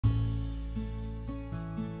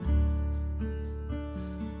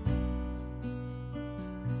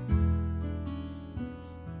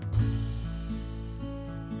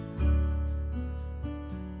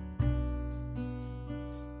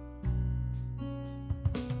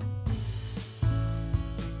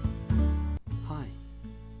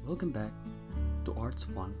Welcome back to Arts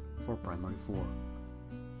Fun for Primary 4.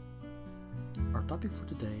 Our topic for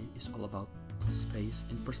today is all about space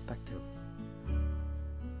in perspective.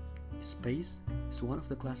 Space is one of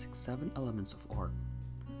the classic 7 elements of art.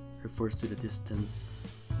 Refers to the distance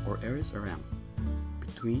or areas around,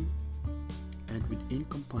 between, and within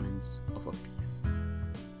components of a piece.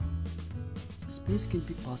 Space can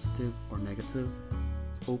be positive or negative,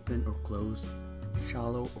 open or closed,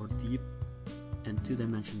 shallow or deep, and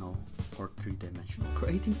 2-dimensional or 3-dimensional.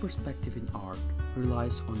 Creating perspective in art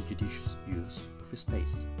relies on judicious use of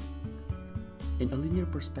space. In a linear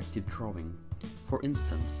perspective drawing, for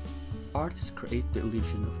instance, artists create the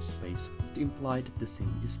illusion of space to imply that the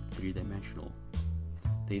scene is 3-dimensional.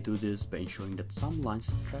 They do this by ensuring that some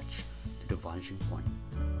lines stretch to the vanishing point.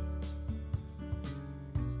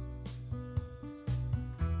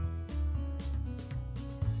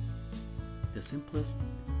 The simplest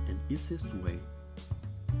and easiest way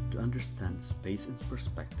to understand space in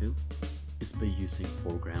perspective is by using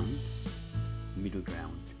foreground, middle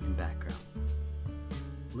ground, and background.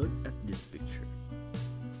 Look at this picture.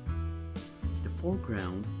 The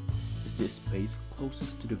foreground is the space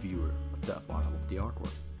closest to the viewer at the bottom of the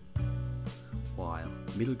artwork, while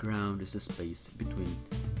middle ground is the space between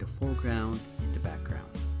the foreground and the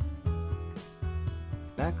background.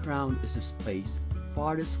 Background is the space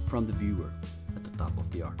farthest from the viewer at the top of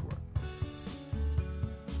the artwork.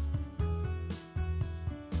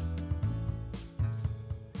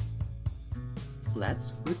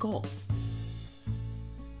 Let's recall.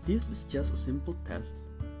 This is just a simple test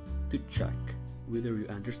to check whether you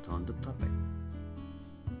understand the topic.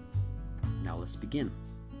 Now let's begin.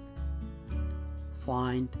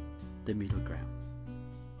 Find the middle ground.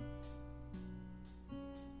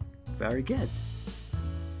 Very good.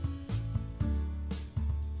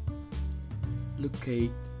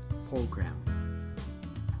 Locate foreground.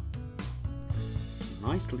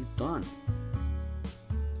 Nicely done.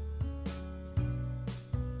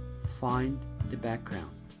 Find the background.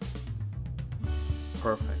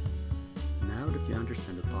 Perfect. Now that you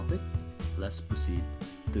understand the topic, let's proceed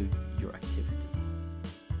to your activity.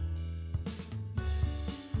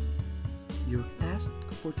 Your task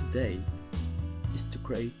for today is to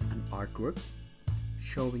create an artwork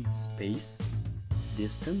showing space,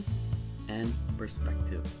 distance, and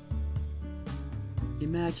perspective.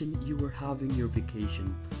 Imagine you were having your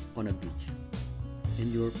vacation on a beach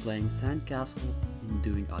and you were playing sandcastle and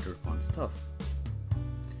doing other fun stuff.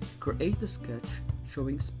 Create a sketch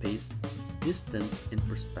showing space, distance, and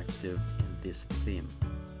perspective in this theme.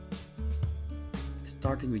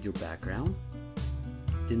 Starting with your background,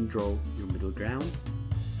 then draw your middle ground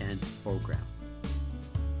and foreground.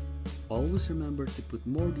 Always remember to put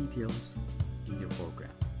more details in your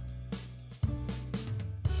foreground.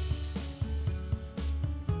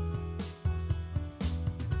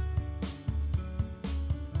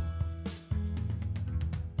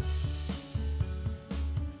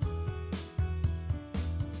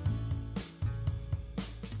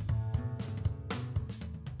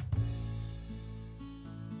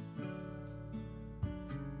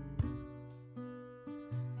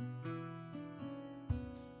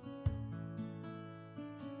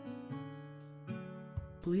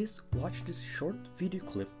 Please watch this short video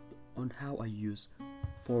clip on how I use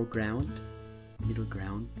foreground, middle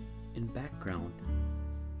ground, and background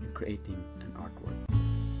in creating an artwork.